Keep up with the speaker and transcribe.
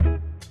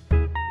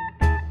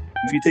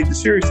If you take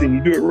this seriously and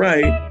you do it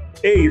right,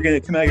 A, you're going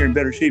to come out here in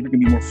better shape. You're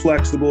going to be more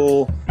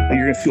flexible. You're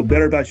going to feel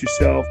better about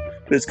yourself.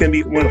 But it's going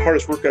to be one of the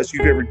hardest workouts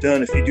you've ever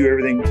done if you do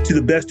everything to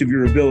the best of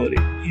your ability.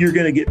 You're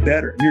going to get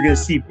better. You're going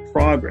to see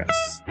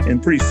progress.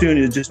 And pretty soon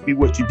it'll just be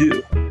what you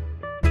do.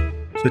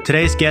 So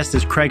today's guest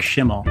is Craig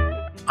Schimmel.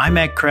 I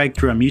met Craig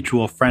through a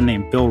mutual friend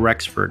named Bill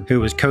Rexford,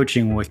 who was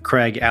coaching with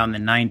Craig out in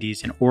the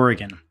 90s in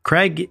Oregon.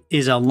 Craig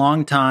is a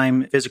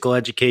longtime physical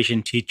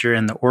education teacher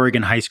in the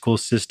Oregon high school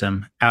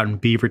system out in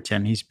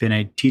Beaverton. He's been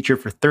a teacher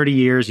for 30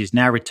 years. He's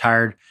now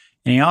retired.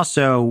 And he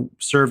also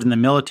served in the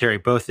military,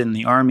 both in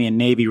the Army and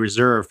Navy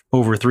Reserve,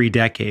 over 3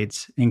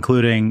 decades,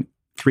 including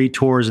 3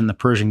 tours in the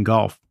Persian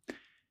Gulf.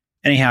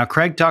 Anyhow,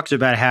 Craig talks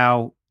about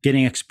how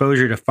getting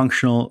exposure to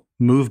functional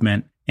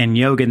movement and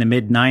yoga in the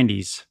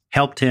mid-90s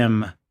helped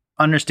him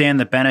understand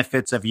the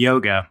benefits of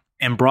yoga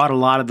and brought a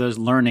lot of those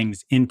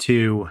learnings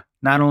into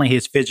not only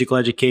his physical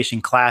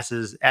education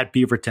classes at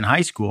Beaverton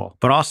High School,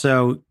 but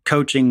also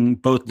coaching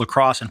both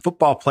lacrosse and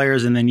football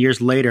players, and then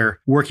years later,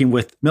 working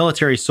with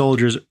military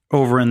soldiers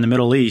over in the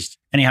Middle East.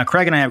 Anyhow,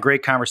 Craig and I have a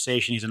great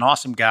conversation. He's an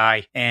awesome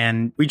guy,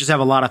 and we just have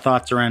a lot of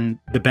thoughts around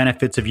the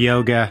benefits of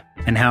yoga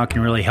and how it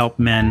can really help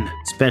men,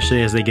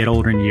 especially as they get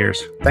older in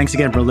years. Thanks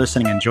again for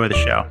listening. Enjoy the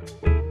show.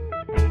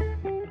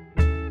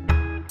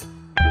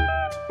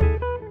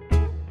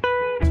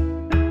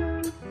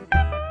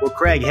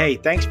 Craig, hey,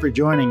 thanks for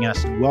joining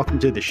us and welcome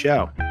to the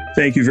show.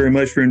 Thank you very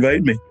much for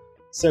inviting me.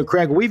 So,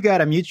 Craig, we've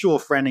got a mutual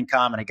friend in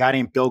common, a guy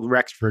named Bill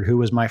Rexford, who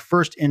was my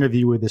first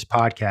interview with this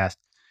podcast.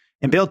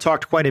 And Bill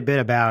talked quite a bit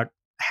about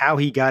how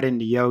he got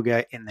into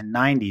yoga in the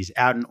 90s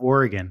out in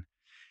Oregon.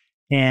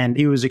 And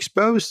he was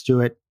exposed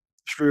to it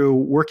through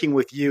working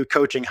with you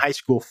coaching high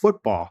school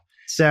football.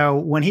 So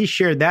when he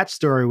shared that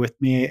story with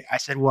me, I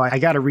said, well, I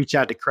got to reach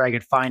out to Craig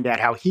and find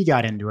out how he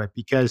got into it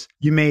because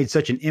you made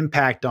such an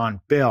impact on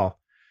Bill.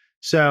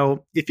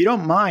 So if you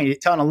don't mind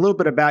telling a little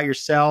bit about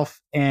yourself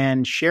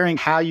and sharing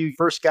how you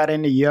first got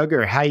into yoga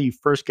or how you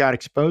first got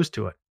exposed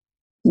to it.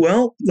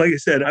 Well, like I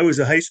said, I was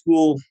a high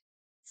school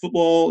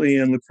football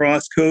and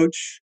lacrosse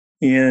coach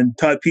and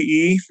taught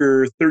PE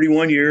for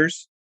 31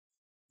 years.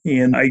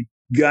 And I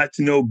got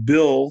to know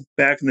Bill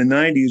back in the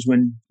 90s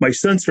when my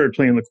son started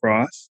playing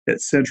lacrosse at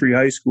Century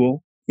High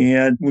School.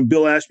 And when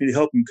Bill asked me to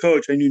help him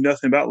coach, I knew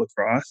nothing about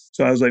lacrosse.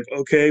 So I was like,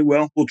 okay,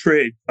 well, we'll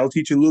trade. I'll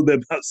teach you a little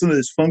bit about some of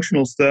this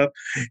functional stuff,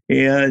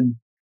 and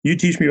you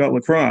teach me about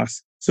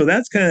lacrosse. So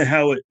that's kind of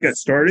how it got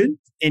started.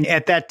 And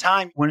at that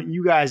time, when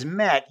you guys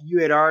met,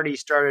 you had already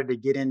started to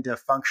get into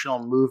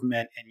functional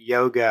movement and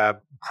yoga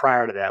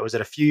prior to that. Was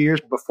it a few years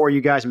before you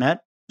guys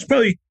met? It's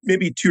probably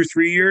maybe 2 or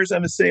 3 years, I'm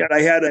going to say.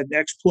 I had an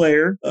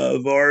ex-player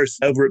of ours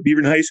over at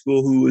Beaverton High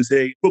School who was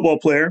a football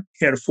player.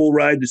 He had a full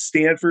ride to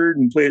Stanford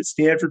and played at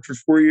Stanford for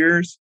 4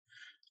 years.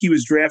 He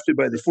was drafted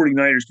by the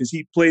 49ers because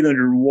he played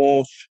under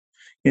Walsh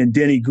and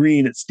Denny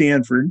Green at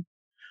Stanford,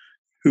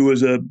 who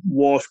was a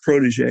Walsh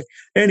protege.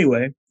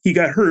 Anyway, he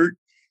got hurt.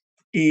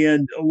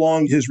 And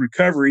along his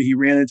recovery, he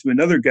ran into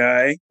another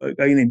guy, a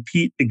guy named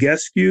Pete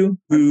Agescu,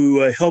 who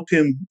helped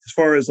him as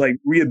far as like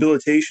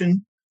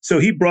rehabilitation. So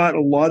he brought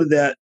a lot of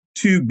that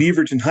to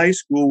Beaverton High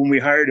School when we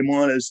hired him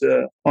on as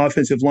an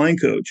offensive line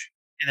coach.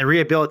 And the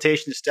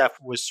rehabilitation stuff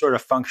was sort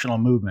of functional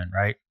movement,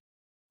 right?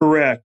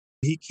 Correct.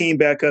 He came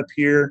back up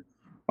here.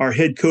 Our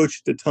head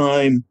coach at the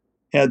time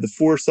had the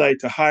foresight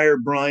to hire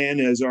Brian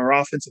as our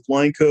offensive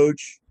line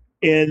coach.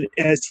 And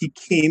as he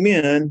came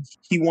in,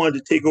 he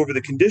wanted to take over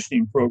the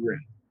conditioning program.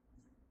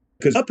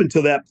 Because up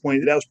until that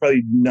point, that was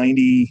probably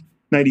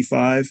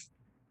 94,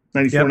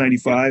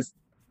 95.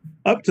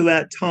 Up to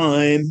that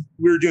time,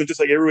 we were doing just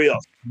like everybody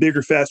else,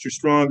 bigger, faster,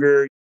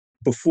 stronger.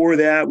 Before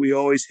that, we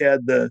always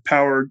had the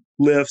power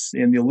lifts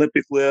and the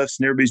Olympic lifts,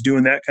 and everybody's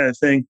doing that kind of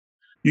thing.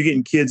 You're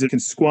getting kids that can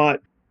squat,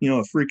 a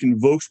freaking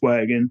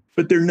Volkswagen,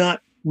 but they're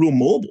not real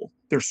mobile.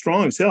 They're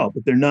strong as hell,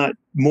 but they're not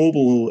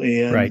mobile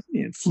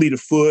and fleet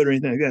of foot or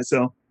anything like that.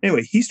 So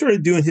anyway, he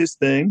started doing his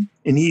thing,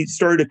 and he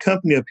started a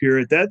company up here.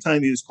 At that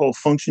time, it was called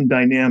Function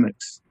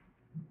Dynamics.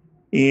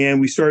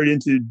 And we started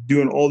into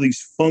doing all these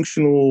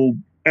functional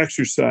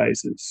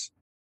exercises.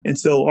 And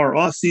so our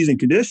off-season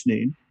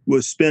conditioning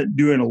was spent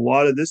doing a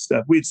lot of this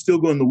stuff. We'd still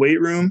go in the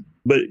weight room,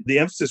 but the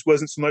emphasis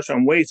wasn't so much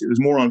on weights. It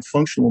was more on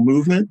functional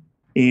movement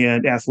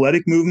and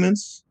athletic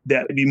movements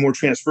that would be more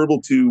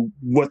transferable to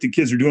what the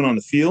kids are doing on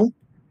the field.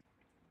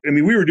 I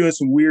mean, we were doing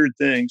some weird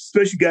things,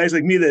 especially guys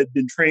like me that had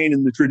been trained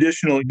in the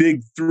traditional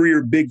big 3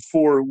 or big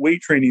 4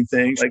 weight training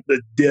things, like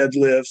the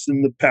deadlifts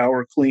and the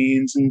power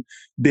cleans and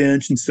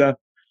bench and stuff.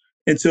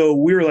 And so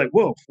we were like,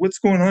 whoa, what's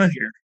going on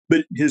here?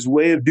 But his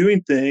way of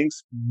doing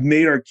things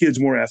made our kids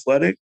more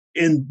athletic.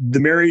 And the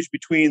marriage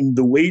between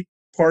the weight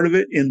part of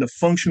it and the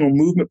functional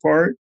movement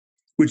part,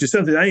 which is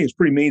something I think is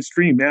pretty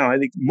mainstream now. I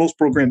think most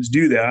programs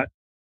do that.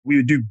 We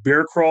would do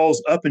bear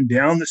crawls up and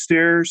down the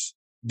stairs,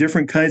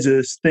 different kinds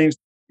of things,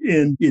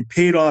 and it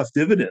paid off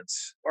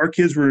dividends. Our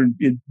kids were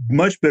in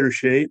much better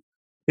shape.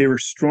 They were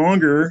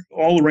stronger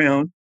all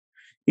around,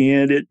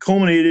 and it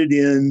culminated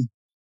in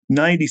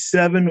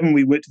 97 when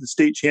we went to the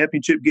state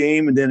championship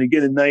game. And then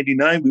again in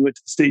 99, we went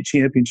to the state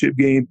championship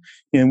game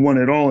and won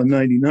it all in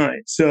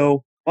 99.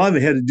 So a lot of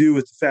it had to do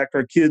with the fact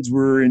our kids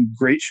were in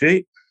great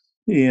shape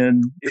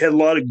and it had a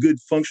lot of good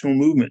functional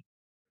movement.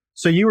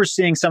 So you were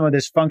seeing some of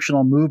this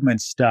functional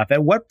movement stuff.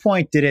 At what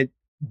point did it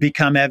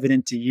become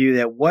evident to you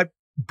that what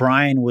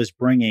Brian was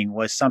bringing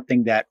was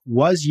something that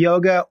was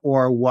yoga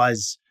or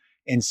was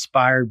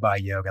inspired by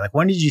yoga? Like,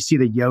 when did you see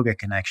the yoga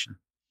connection?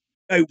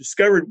 I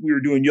discovered we were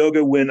doing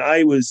yoga when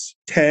I was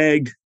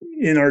tagged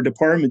in our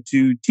department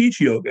to teach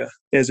yoga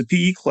as a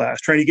PE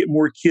class, trying to get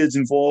more kids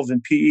involved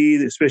in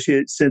PE,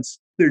 especially since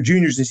their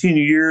juniors and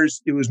senior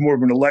years, it was more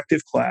of an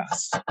elective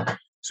class.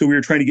 So we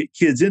were trying to get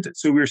kids into it.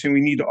 So we were saying we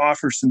need to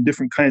offer some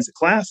different kinds of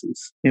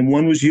classes. And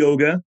one was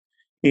yoga.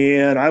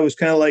 And I was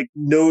kind of like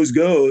nose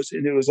goes.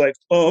 And it was like,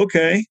 oh,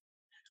 okay.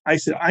 I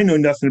said, I know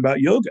nothing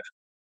about yoga.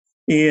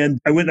 And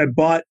I went and I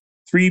bought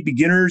 3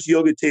 beginners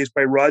yoga tapes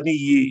by Rodney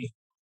Yee.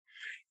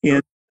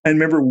 And I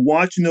remember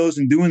watching those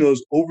and doing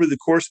those over the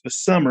course of a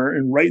summer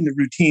and writing the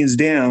routines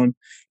down.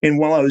 And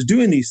while I was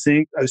doing these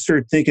things, I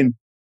started thinking,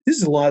 this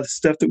is a lot of the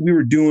stuff that we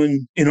were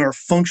doing in our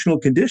functional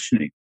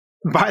conditioning.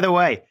 By the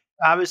way,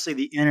 obviously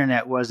the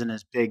internet wasn't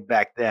as big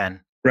back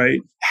then. Right.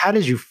 How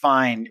did you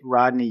find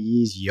Rodney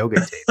Yee's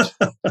yoga tapes?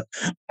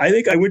 I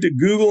think I went to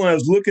Google and I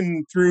was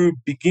looking through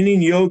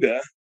beginning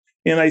yoga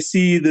and I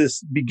see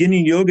this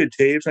beginning yoga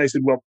tapes. And I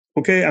said, well,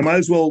 okay, I might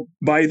as well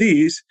buy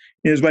these.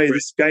 And it was by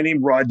this guy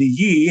named Rodney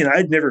Yee, and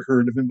I'd never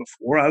heard of him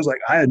before. I was like,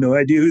 I had no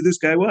idea who this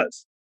guy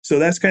was. So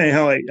that's kind of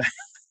how I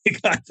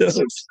got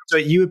those. So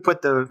you would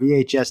put the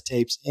VHS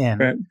tapes in.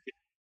 Right.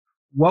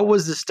 What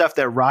was the stuff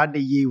that Rodney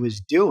Yee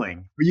was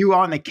doing? Were you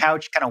on the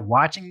couch kind of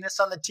watching this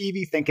on the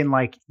TV thinking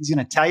like he's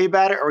going to tell you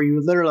about it? Or you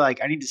were literally like,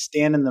 I need to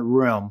stand in the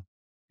room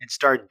and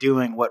start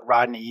doing what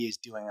Rodney Yee is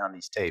doing on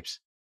these tapes?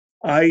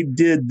 I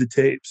did the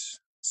tapes.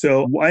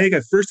 So I think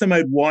the first time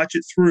I'd watch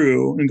it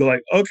through and go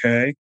like,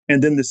 okay.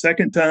 And then the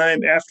second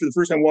time after the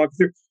first time walking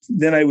through,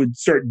 then I would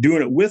start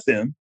doing it with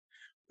him.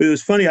 But it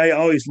was funny. I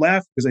always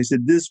laughed because I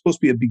said, this is supposed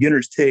to be a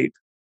beginner's tape.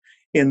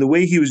 And the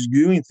way he was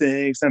doing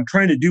things, I'm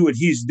trying to do what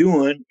he's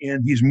doing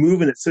and he's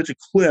moving at such a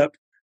clip.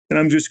 And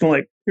I'm just going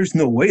like, there's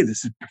no way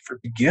this is for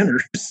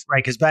beginners.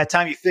 Right. Because by the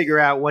time you figure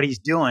out what he's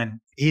doing,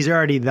 he's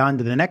already on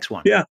to the next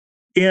one. Yeah.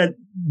 And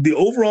the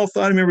overall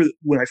thought, I remember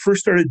when I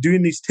first started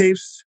doing these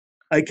tapes,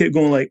 I kept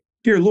going like,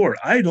 dear Lord,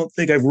 I don't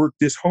think I've worked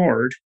this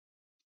hard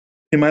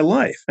in my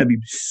life. I'd be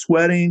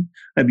sweating,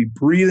 I'd be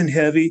breathing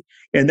heavy.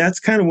 And that's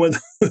kind of one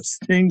of those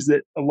things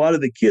that a lot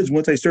of the kids,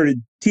 once I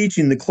started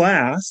teaching the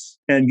class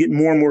and getting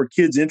more and more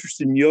kids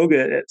interested in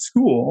yoga at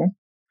school,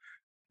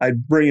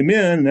 I'd bring them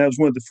in. And that was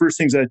one of the first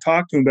things I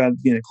talked to them about at the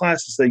beginning of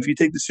class. It's like, if you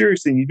take this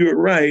seriously and you do it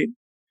right,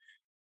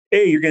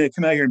 A, you're going to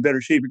come out here in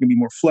better shape. You're going to be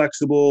more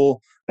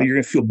flexible. You're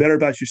going to feel better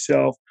about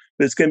yourself.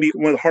 But it's going to be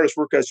one of the hardest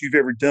workouts you've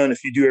ever done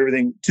if you do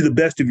everything to the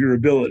best of your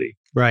ability.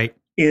 Right.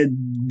 And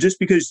just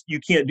because you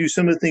can't do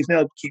some of the things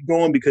now, keep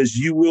going, because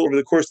you will over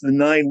the course of the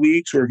 9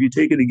 weeks, or if you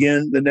take it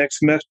again the next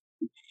semester,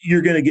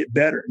 you're going to get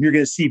better. You're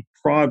going to see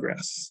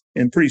progress.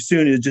 And pretty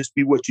soon it'll just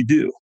be what you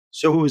do.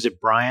 So who was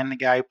it? Brian, the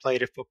guy who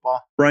played at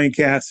football? Brian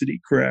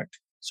Cassidy, correct.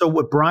 So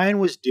what Brian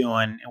was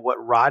doing and what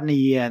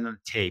Rodney had on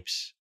the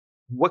tapes,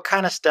 what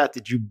kind of stuff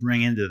did you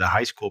bring into the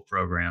high school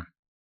program?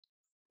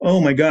 Oh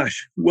my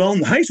gosh. Well, in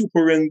the high school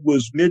program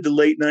was mid to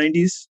late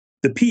 90s.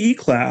 The PE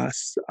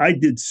class, I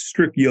did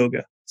strict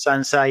yoga.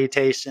 Sun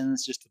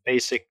salutations, just the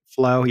basic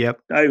flow.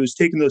 Yep. I was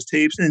taking those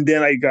tapes and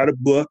then I got a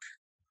book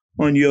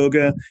on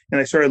yoga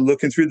and I started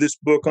looking through this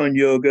book on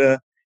yoga.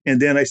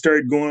 And then I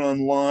started going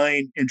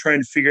online and trying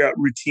to figure out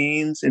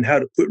routines and how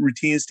to put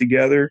routines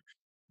together.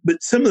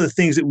 But some of the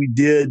things that we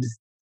did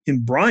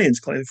in Brian's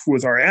class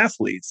with our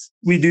athletes,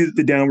 we do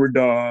the downward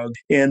dog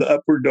and the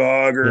upward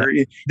dog.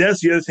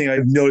 That's the other thing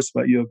I've noticed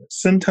about yoga.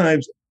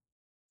 Sometimes,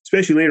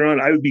 especially later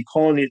on, I would be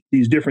calling it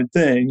these different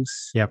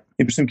things. Yep.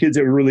 And for some kids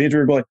that were really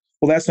into it, like,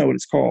 well, that's not what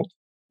it's called.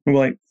 And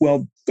we're like,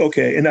 well,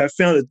 okay. And I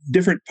found that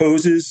different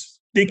poses,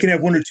 they can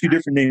have 1 or 2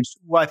 different names.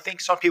 Well, I think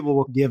some people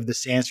will give the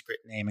Sanskrit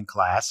name in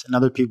class and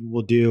other people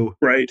will do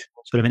sort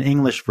of an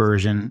English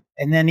version.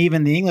 And then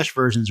even the English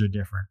versions are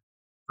different.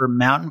 For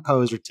mountain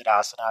pose or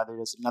Tadasana,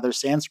 there's another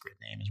Sanskrit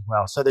name as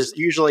well. So there's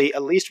usually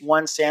at least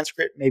 1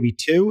 Sanskrit, maybe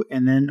 2.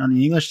 And then on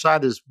the English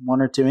side, there's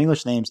 1 or 2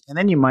 English names. And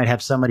then you might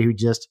have somebody who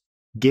just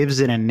gives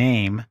it a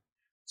name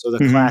so the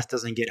class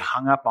doesn't get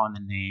hung up on the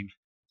name.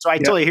 So I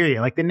totally hear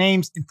you. Like the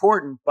name's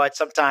important, but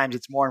sometimes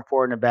it's more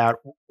important about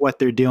what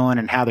they're doing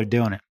and how they're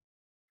doing it.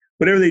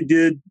 Whatever they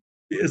did,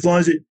 as long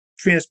as it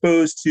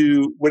transposed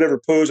to whatever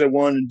pose I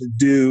wanted to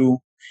do.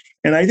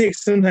 And I think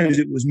sometimes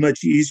it was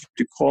much easier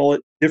to call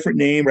it a different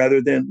name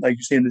rather than, like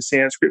you're saying, the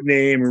Sanskrit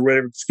name or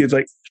whatever. It's kids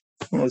like,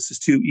 well, this is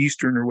too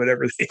Eastern or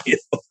whatever. You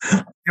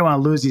don't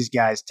want to lose these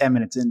guys 10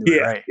 minutes into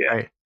it, right? Yeah.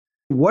 Right.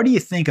 What do you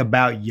think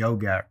about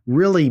yoga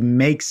really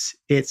makes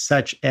it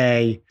such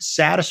a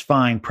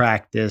satisfying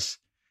practice,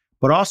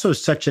 but also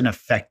such an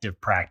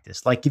effective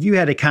practice? Like if you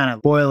had to kind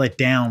of boil it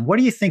down, what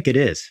do you think it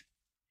is?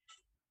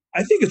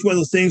 I think it's one of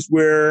those things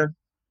where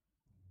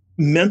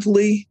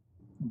mentally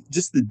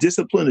just the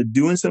discipline of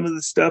doing some of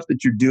the stuff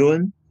that you're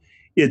doing.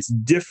 It's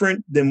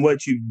different than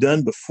what you've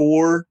done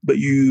before, but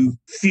you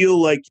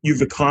feel like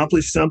you've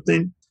accomplished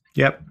something.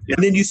 Yep.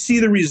 And then you see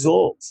the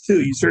results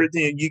too. You start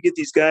thinking, you get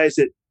these guys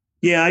that,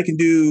 yeah, I can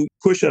do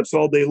push-ups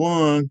all day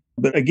long.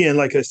 But again,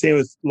 like I say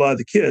with a lot of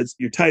the kids,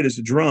 you're tight as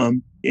a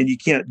drum and you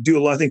can't do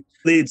a lot of things.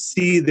 They'd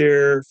see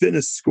their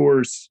fitness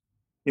scores.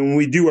 And when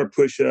we do our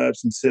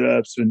push-ups and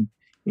sit-ups and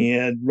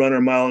run our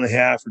 1.5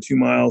 miles or 2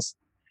 miles,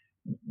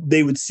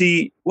 they would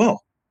see,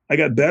 well, I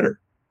got better.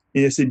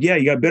 And I said, yeah,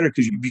 you got better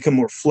because you become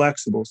more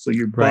flexible. So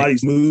your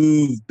bodies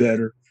move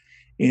better.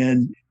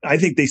 And I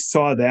think they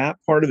saw that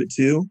part of it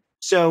too.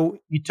 So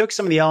you took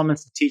some of the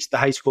elements to teach the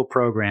high school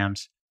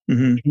programs.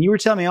 Mm-hmm. And you were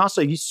telling me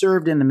also you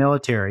served in the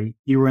military.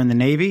 You were in the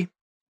Navy?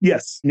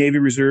 Yes. Navy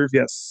Reserve.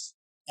 Yes.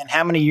 And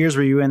how many years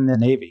were you in the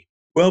Navy?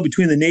 Well,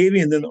 between the Navy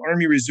and then the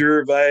Army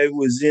Reserve, I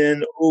was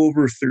in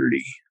over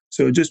 30.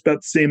 So just about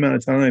the same amount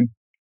of time.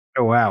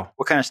 Oh, wow.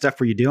 What kind of stuff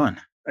were you doing?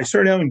 I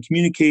started out in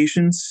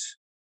communications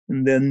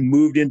and then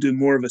moved into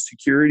more of a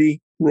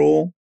security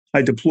role.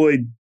 I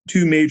deployed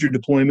 2 major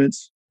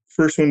deployments.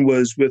 First one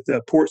was with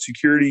a port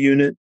security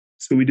unit.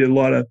 So we did a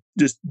lot of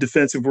just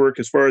defensive work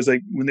as far as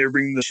like when they were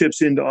bringing the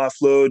ships in to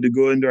offload to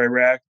go into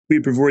Iraq. We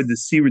provided the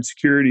seaward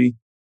security.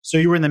 So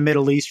you were in the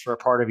Middle East for a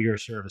part of your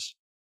service?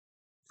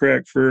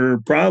 Correct. For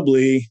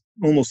probably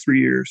almost 3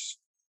 years.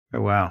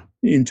 Oh, wow.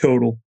 In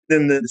total.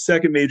 Then the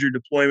second major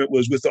deployment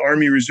was with the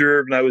Army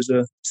Reserve, and I was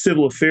a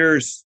civil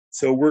affairs.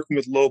 So working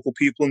with local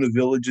people in the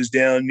villages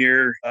down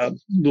near a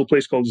little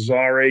place called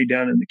Zare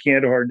down in the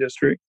Kandahar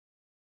district.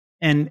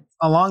 And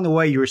along the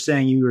way, you were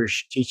saying you were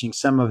teaching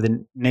some of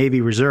the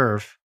Navy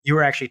Reserve. You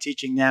were actually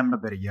teaching them a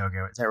bit of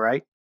yoga. Is that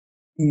right?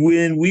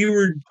 When we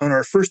were on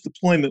our first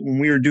deployment, when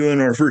we were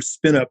doing our first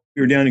spin up,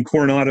 we were down in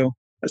Coronado.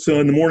 So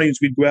in the mornings,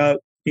 we'd go out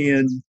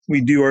and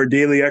we do our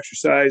daily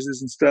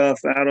exercises and stuff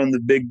out on the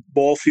big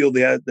ball field.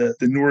 They had the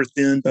north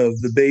end of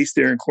the base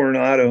there in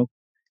Coronado.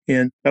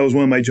 And that was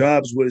one of my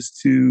jobs, was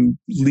to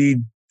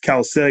lead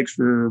calisthenics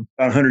for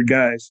about 100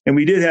 guys. And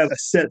we did have a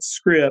set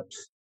script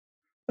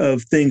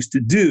of things to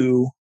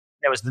do.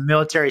 That was the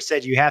military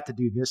said you have to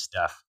do this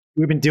stuff.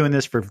 We've been doing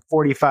this for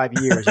 45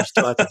 years. You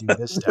still have to do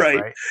this stuff,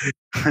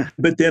 right?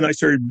 But then I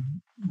started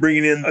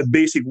bringing in a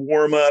basic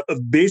warm-up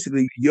of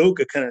basically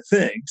yoga kind of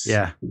things.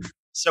 Yeah.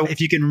 So if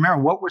you can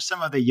remember, what were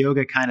some of the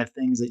yoga kind of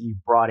things that you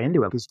brought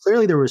into it? Because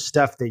clearly there was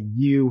stuff that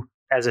you,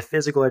 as a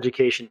physical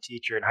education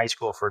teacher in high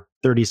school for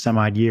 30 some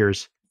odd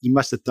years, you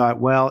must have thought,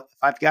 well, if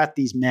I've got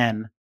these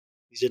men,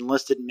 these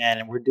enlisted men,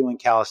 and we're doing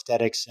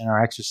calisthenics and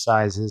our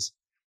exercises,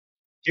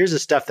 here's the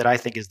stuff that I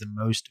think is the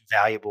most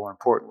valuable and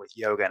important with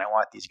yoga, and I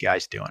want these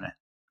guys doing it.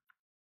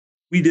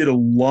 We did a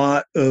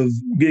lot of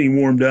getting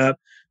warmed up,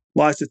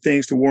 lots of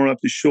things to warm up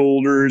the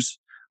shoulders,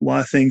 a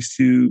lot of things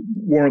to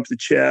warm up the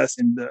chest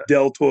and the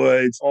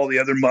deltoids, all the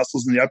other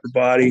muscles in the upper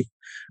body.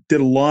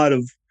 Did a lot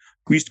of,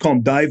 we used to call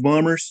them dive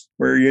bombers,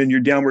 where you're in your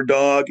downward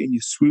dog and you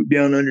swoop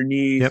down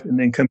underneath and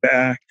then come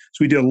back.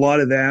 So we did a lot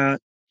of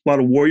that, a lot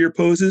of warrior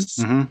poses.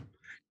 Mm-hmm.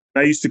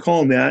 I used to call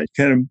them that,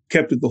 kind of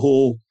kept it the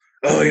whole,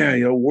 oh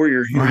yeah,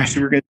 warrior, so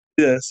we're going to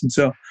do this. And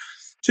so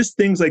just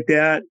things like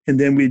that.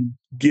 And then we'd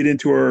get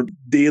into our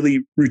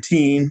daily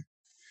routine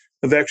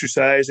of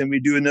exercise and we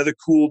do another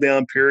cool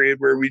down period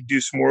where we do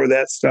some more of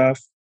that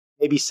stuff.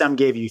 Maybe some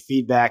gave you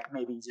feedback,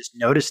 maybe you just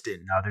noticed it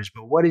in others,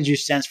 but what did you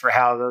sense for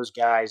how those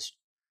guys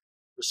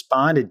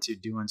responded to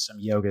doing some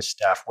yoga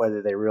stuff,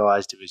 whether they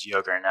realized it was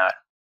yoga or not?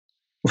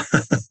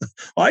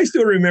 I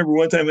still remember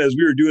one time as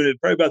we were doing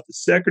it, probably about the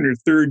second or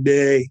third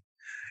day,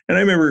 and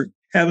I remember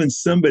having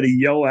somebody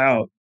yell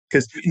out,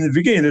 because in the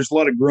beginning, there's a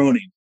lot of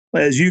groaning.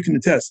 As you can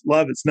attest, a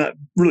lot of it's not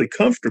really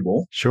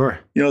comfortable. Sure.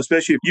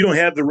 Especially if you don't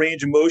have the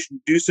range of motion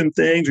to do some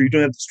things or you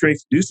don't have the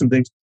strength to do some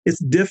things,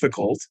 it's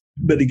difficult.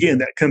 But again,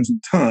 that comes in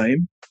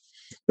time.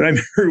 But I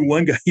remember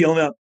one guy yelling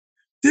out,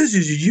 "This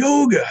is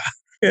yoga."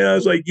 And I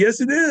was like,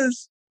 yes, it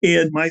is.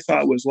 And my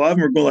thought was, a lot of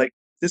them were going like,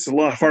 this is a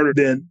lot harder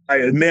than I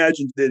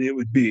imagined that it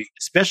would be.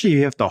 Especially if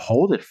you have to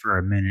hold it for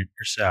a minute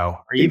or so,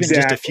 or even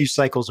just a few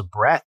cycles of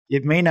breath.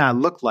 It may not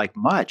look like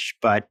much,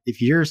 but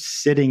if you're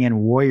sitting in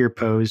warrior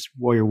pose,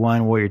 warrior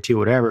 1, warrior 2,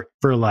 whatever,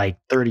 for like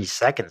 30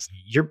 seconds,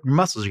 your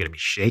muscles are going to be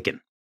shaking.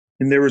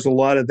 And there was a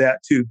lot of that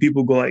too.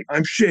 People go like,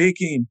 I'm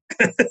shaking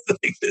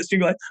like this.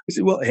 You're like, I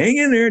said, well, hang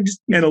in there.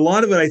 And a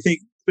lot of it, I think,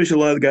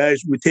 especially a lot of the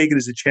guys would take it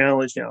as a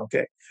challenge now.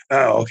 Okay.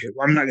 Oh, okay.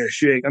 Well, I'm not going to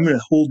shake. I'm going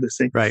to hold this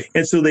thing. Right.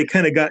 And so they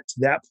kind of got to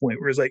that point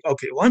where it's like,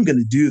 okay, well, I'm going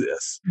to do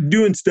this.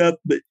 Doing stuff,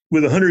 but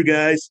with 100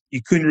 guys,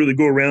 you couldn't really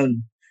go around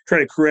and try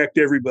to correct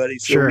everybody.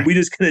 So we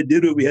just kind of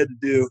did what we had to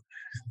do.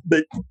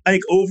 But I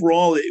think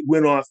overall it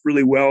went off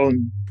really well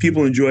and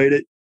people enjoyed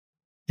it.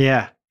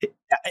 Yeah.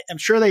 I'm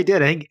sure they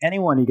did. I think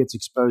anyone who gets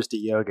exposed to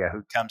yoga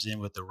who comes in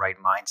with the right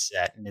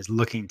mindset and is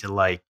looking to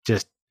like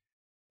just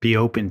be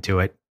open to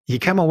it, you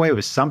come away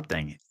with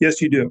something.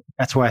 Yes, you do.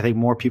 That's why I think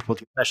more people,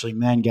 especially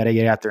men, got to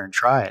get out there and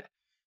try it.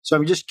 So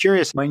I'm just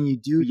curious, when you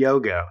do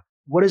yoga,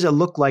 what does it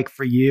look like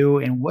for you?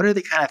 And what are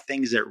the kind of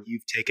things that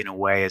you've taken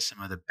away as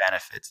some of the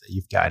benefits that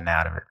you've gotten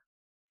out of it?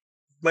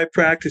 My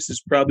practice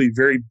is probably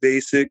very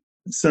basic,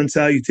 sun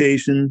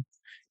salutation,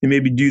 and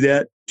maybe do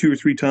that 2 or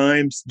 3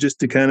 times just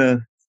to kind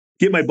of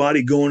get my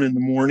body going in the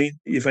morning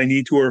if I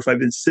need to, or if I've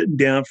been sitting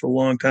down for a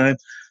long time.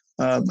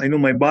 I know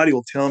my body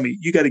will tell me,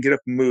 you got to get up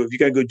and move. You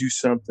got to go do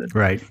something.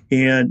 Right.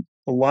 And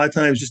a lot of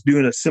times just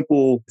doing a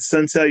simple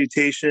sun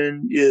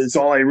salutation is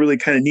all I really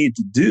kind of need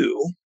to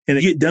do. And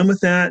I get done with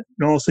that,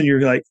 and all of a sudden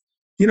you're like,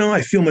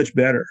 I feel much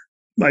better.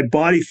 My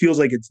body feels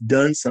like it's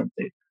done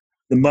something.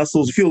 The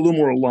muscles feel a little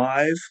more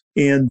alive,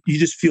 and you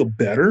just feel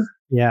better.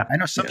 Yeah. I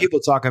know some people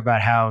talk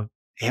about how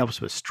it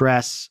helps with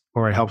stress,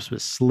 or it helps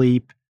with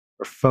sleep,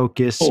 or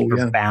focus,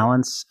 or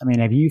balance. I mean,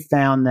 have you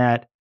found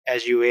that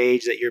as you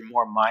age that you're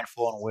more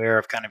mindful and aware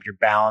of kind of your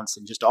balance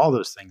and just all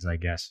those things, I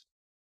guess?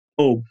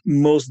 Oh,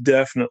 most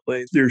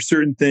definitely. There are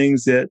certain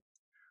things that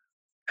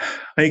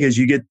I think as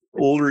you get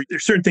older,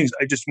 there's certain things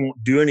I just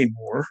won't do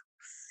anymore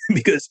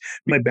because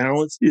my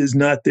balance is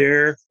not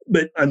there.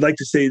 But I'd like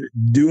to say that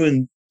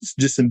doing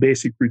just some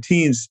basic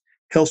routines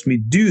helps me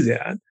do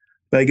that.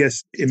 But I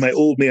guess in my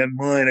old man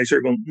mind, I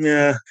start going,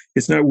 nah,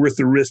 it's not worth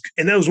the risk.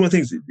 And that was one of the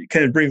things that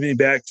kind of brings me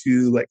back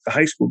to like the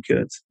high school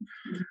kids.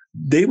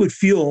 They would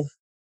feel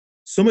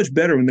so much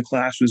better when the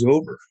class was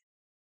over.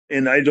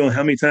 And I don't know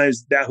how many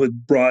times that was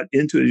brought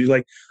into it. You're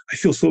like, I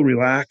feel so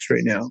relaxed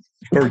right now.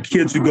 Or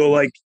kids who go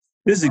like,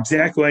 this is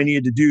exactly what I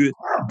needed to do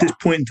at this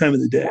point in time of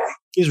the day.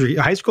 These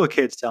were high school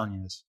kids telling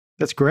you this.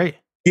 That's great.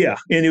 Yeah.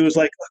 And it was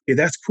like, okay,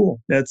 that's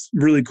cool. That's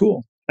really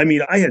cool. I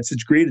mean, I had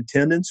such great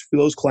attendance for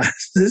those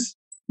classes.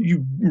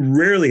 You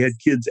rarely had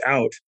kids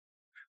out.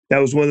 That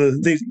was one of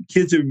the things.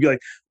 Kids would be like,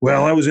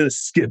 well, I was going to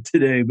skip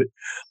today, but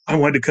I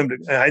wanted to come to,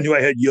 I knew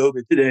I had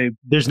yoga today.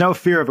 There's no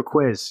fear of a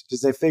quiz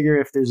because they figure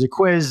if there's a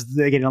quiz,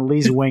 they can at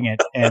least wing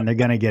it and they're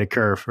going to get a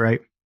curve,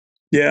 right?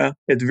 Yeah.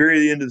 At the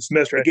very end of the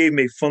semester, I gave them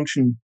a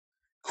function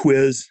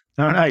quiz.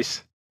 Oh,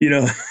 nice.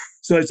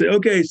 So I said,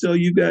 okay, so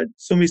you've got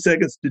so many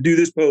seconds to do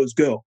this pose,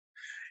 go.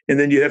 And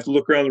then you have to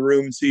look around the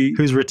room and see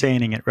who's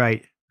retaining it.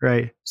 Right.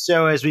 Right.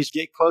 So as we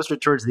get closer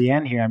towards the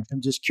end here,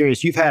 I'm just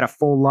curious. You've had a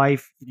full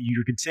life.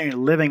 You're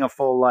continuing living a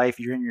full life.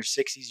 You're in your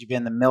 60s. You've been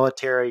in the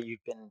military.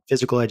 You've been in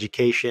physical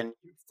education,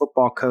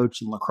 football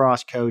coach and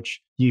lacrosse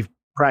coach. You've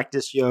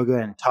practiced yoga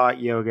and taught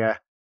yoga.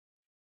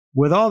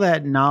 With all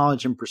that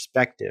knowledge and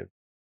perspective,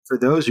 for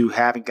those who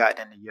haven't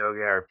gotten into yoga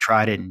or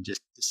tried it and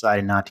just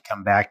decided not to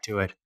come back to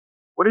it,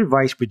 what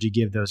advice would you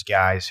give those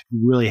guys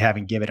who really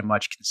haven't given it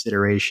much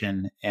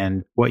consideration,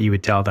 and what you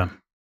would tell them?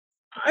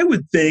 I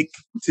would think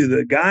to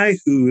the guy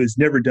who has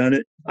never done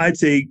it, I'd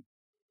say,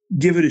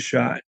 give it a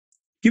shot.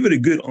 Give it a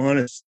good,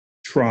 honest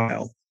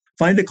trial.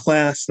 Find a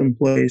class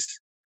someplace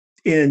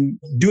and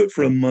do it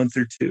for a month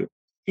or 2.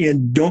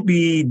 And don't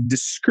be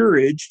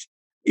discouraged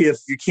if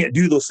you can't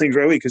do those things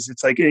right away, because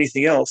it's like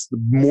anything else. The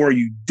more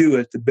you do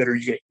it, the better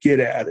you get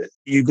at it.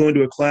 You go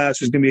into a class,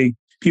 there's going to be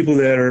people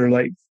that are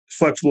like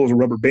flexible as a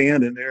rubber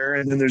band in there.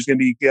 And then there's going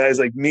to be guys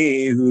like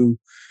me who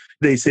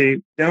they say,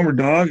 downward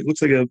dog,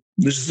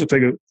 this just looks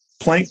like a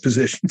plank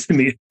position to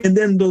me. And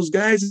then those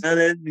guys on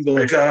it and go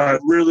like,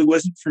 it really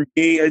wasn't for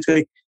me. I'd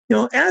say,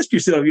 ask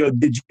yourself,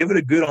 did you give it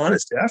a good,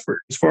 honest effort?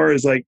 As far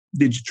as like,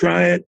 did you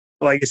try it?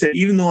 Like I said,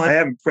 even though I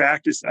haven't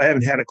practiced, I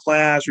haven't had a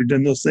class or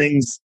done those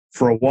things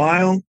for a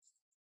while,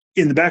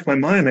 in the back of my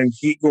mind, I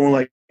keep going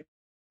like,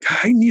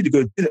 I need to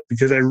go do it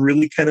because I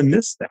really kind of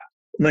miss that.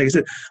 And like I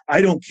said,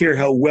 I don't care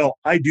how well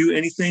I do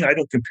anything. I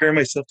don't compare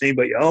myself to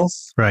anybody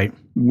else. Right.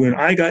 When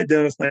I got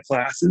done with my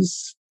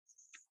classes,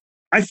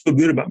 I feel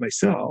good about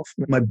myself.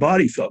 My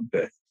body felt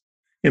good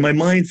and my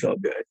mind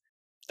felt good.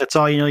 That's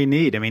all you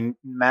need. I mean,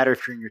 no matter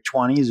if you're in your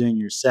 20s or in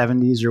your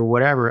 70s or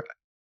whatever,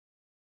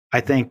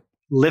 I think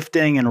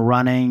lifting and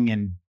running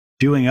and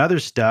doing other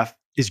stuff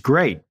is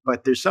great.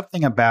 But there's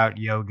something about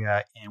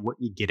yoga and what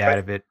you get out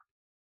of it,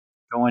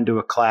 going to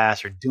a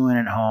class or doing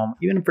it at home,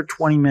 even for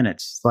 20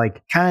 minutes,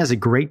 like kind of is a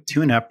great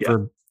tune-up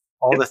for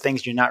all the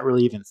things you're not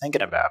really even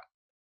thinking about.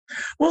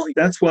 Well,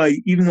 that's why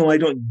even though I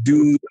don't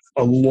do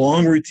a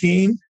long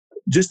routine,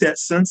 just that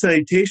sun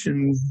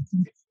salutation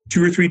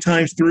 2 or 3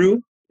 times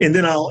through, and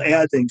then I'll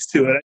add things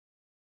to it.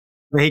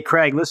 Hey,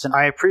 Craig, listen,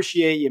 I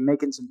appreciate you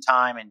making some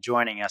time and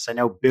joining us. I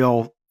know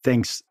Bill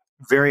thinks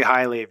very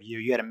highly of you.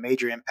 You had a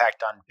major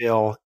impact on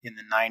Bill in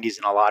the 90s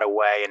in a lot of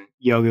ways, and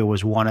yoga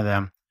was one of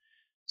them.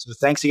 So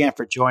thanks again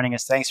for joining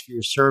us. Thanks for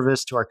your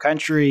service to our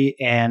country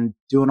and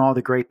doing all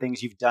the great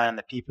things you've done and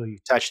the people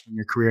you've touched in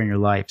your career and your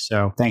life.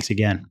 So thanks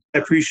again. I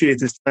appreciate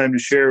this time to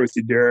share with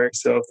you, Derek.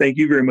 So thank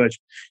you very much.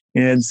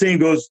 And same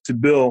goes to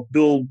Bill.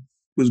 Bill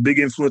was a big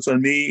influence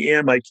on me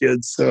and my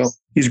kids. So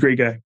he's a great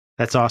guy.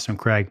 That's awesome,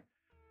 Craig.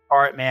 All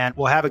right, man.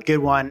 We'll have a good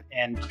one,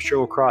 and I'm sure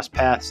we'll cross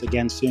paths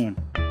again soon.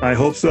 I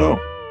hope so.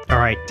 All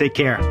right. Take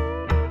care.